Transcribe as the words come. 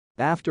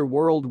After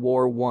World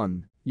War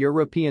I,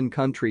 European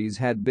countries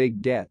had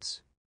big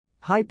debts.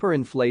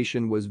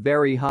 Hyperinflation was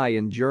very high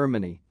in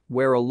Germany,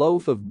 where a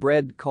loaf of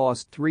bread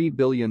cost 3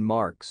 billion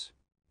marks.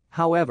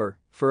 However,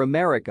 for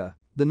America,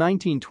 the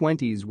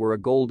 1920s were a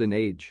golden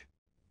age.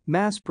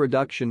 Mass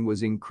production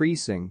was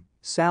increasing,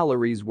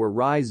 salaries were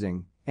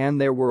rising,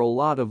 and there were a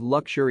lot of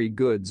luxury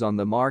goods on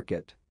the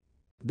market.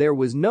 There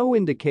was no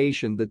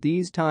indication that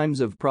these times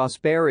of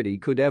prosperity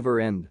could ever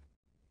end.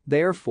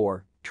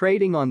 Therefore,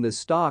 trading on the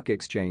stock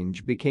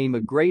exchange became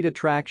a great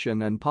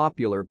attraction and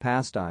popular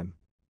pastime.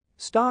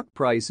 Stock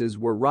prices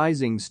were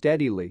rising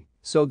steadily,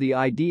 so the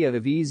idea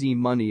of easy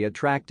money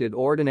attracted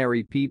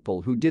ordinary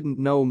people who didn't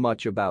know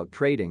much about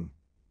trading.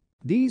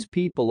 These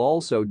people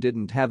also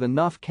didn't have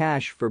enough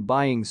cash for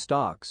buying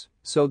stocks,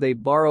 so they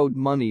borrowed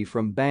money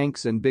from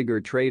banks and bigger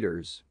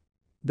traders.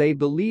 They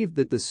believed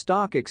that the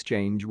stock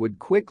exchange would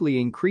quickly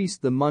increase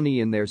the money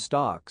in their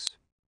stocks.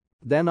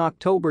 Then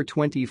October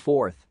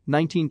 24,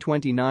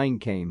 1929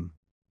 came.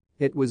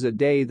 It was a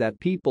day that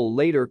people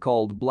later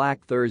called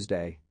Black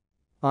Thursday.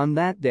 On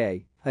that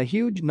day, a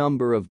huge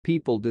number of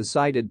people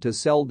decided to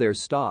sell their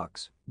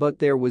stocks, but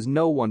there was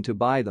no one to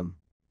buy them.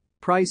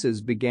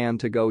 Prices began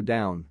to go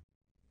down.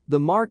 The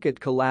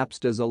market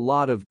collapsed as a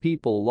lot of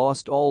people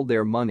lost all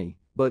their money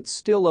but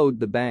still owed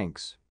the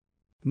banks.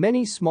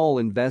 Many small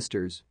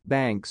investors,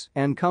 banks,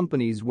 and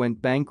companies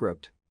went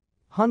bankrupt.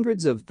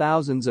 Hundreds of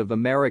thousands of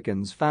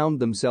Americans found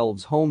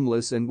themselves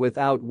homeless and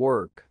without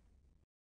work.